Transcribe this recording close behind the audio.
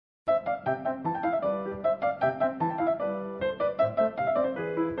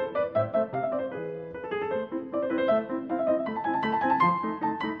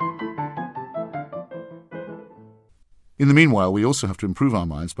In the meanwhile, we also have to improve our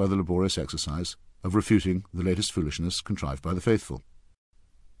minds by the laborious exercise of refuting the latest foolishness contrived by the faithful.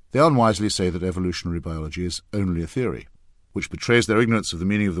 They unwisely say that evolutionary biology is only a theory, which betrays their ignorance of the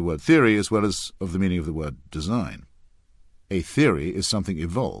meaning of the word theory as well as of the meaning of the word design. A theory is something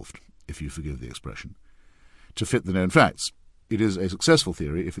evolved, if you forgive the expression, to fit the known facts. It is a successful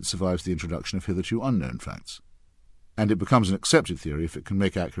theory if it survives the introduction of hitherto unknown facts. And it becomes an accepted theory if it can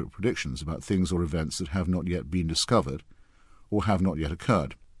make accurate predictions about things or events that have not yet been discovered or have not yet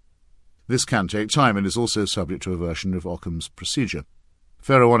occurred. This can take time and is also subject to a version of Occam's procedure.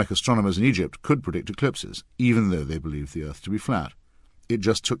 Pharaonic astronomers in Egypt could predict eclipses, even though they believed the Earth to be flat. It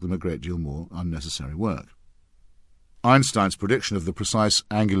just took them a great deal more unnecessary work. Einstein's prediction of the precise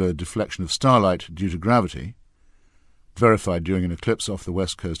angular deflection of starlight due to gravity, verified during an eclipse off the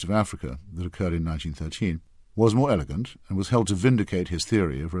west coast of Africa that occurred in 1913, was more elegant and was held to vindicate his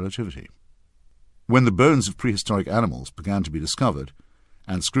theory of relativity. When the bones of prehistoric animals began to be discovered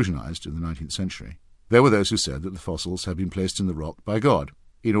and scrutinized in the 19th century, there were those who said that the fossils had been placed in the rock by God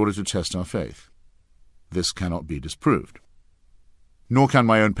in order to test our faith. This cannot be disproved. Nor can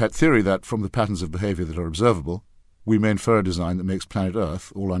my own pet theory that, from the patterns of behaviour that are observable, we may infer a design that makes planet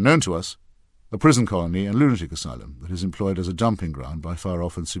Earth, all unknown to us, a prison colony and lunatic asylum that is employed as a dumping ground by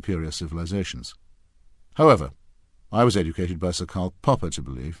far-off and superior civilizations. However, I was educated by Sir Karl Popper to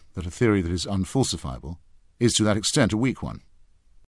believe that a theory that is unfalsifiable is to that extent a weak one.